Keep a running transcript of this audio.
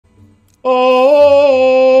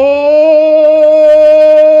Oh!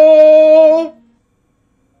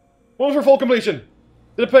 What was for full completion?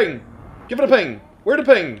 Did it ping? Give it a ping. Where the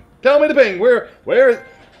ping? Tell me the ping. Where?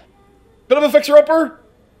 Bit of a fixer-upper?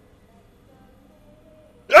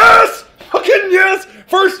 Yes! Fucking yes!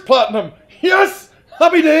 First platinum! Yes!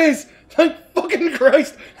 Happy days! Thank fucking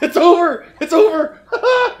Christ! It's over! It's over!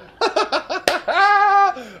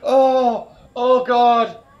 Oh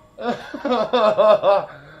God!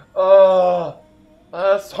 Oh,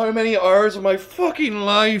 that's how many hours of my fucking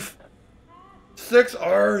life? 6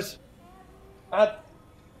 hours. A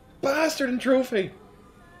bastard and trophy.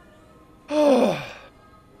 Oh.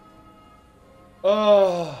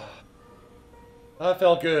 Oh. That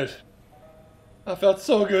felt good. That felt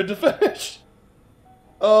so good to finish.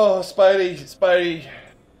 Oh, Spidey.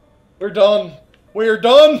 We're done. We're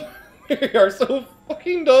done. We are so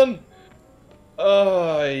fucking done.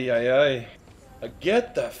 Oh, ay.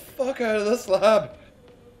 Get the fuck out of this lab.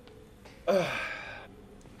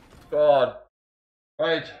 God.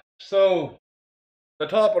 Right, so to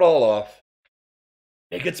top it all off,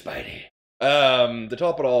 naked Spidey. To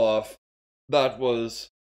top it all off, that was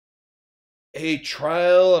a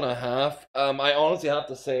trial and a half. I honestly have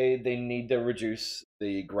to say they need to reduce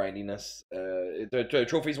the grindiness.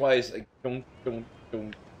 Trophies wise, like, don't do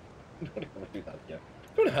that yet.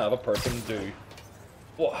 Don't have a person do.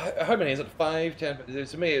 Well, how many is it? 5, 10?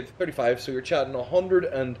 It's me. 35. So you're chatting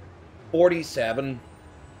 147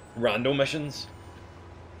 random missions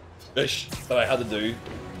ish that I had to do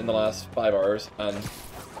in the last 5 hours, and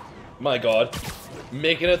my God,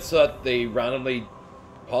 making it so that they randomly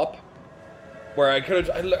pop. Where I could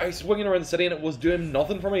have, I was swinging around the city and it was doing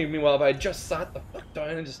nothing for me. Meanwhile, if I just sat the fuck down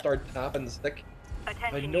and just started tapping the stick,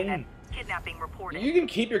 I know. Kidnapping reported. You can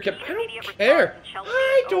keep your kid. I don't care.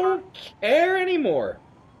 I don't care anymore.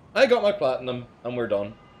 I got my platinum and we're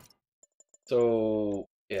done. So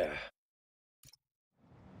yeah,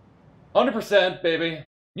 100% baby.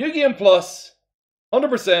 New game plus,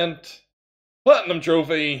 100% platinum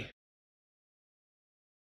trophy.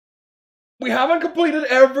 We haven't completed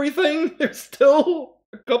everything. There's still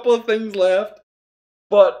a couple of things left.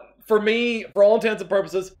 But for me, for all intents and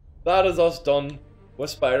purposes, that is us done with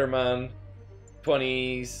Spider-Man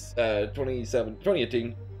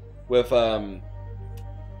 2018 with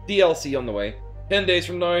DLC on the way. 10 days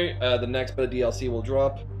from now, the next bit of DLC will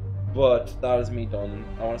drop. But that is me done.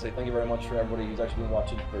 I want to say thank you very much for everybody who's actually been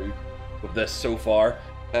watching through with this so far.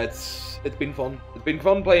 It's been fun. It's been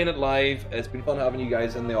fun playing it live. It's been fun having you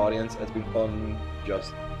guys in the audience. It's been fun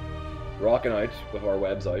just rocking out with our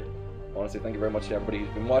website. I want to say thank you very much to everybody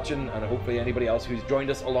who's been watching, and hopefully anybody else who's joined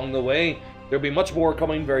us along the way. There'll be much more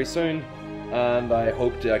coming very soon, and I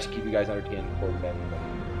hope to actually keep you guys entertained before we end.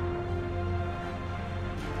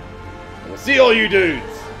 We'll see all you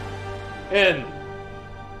dudes in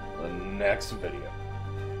the next video.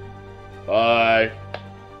 Bye.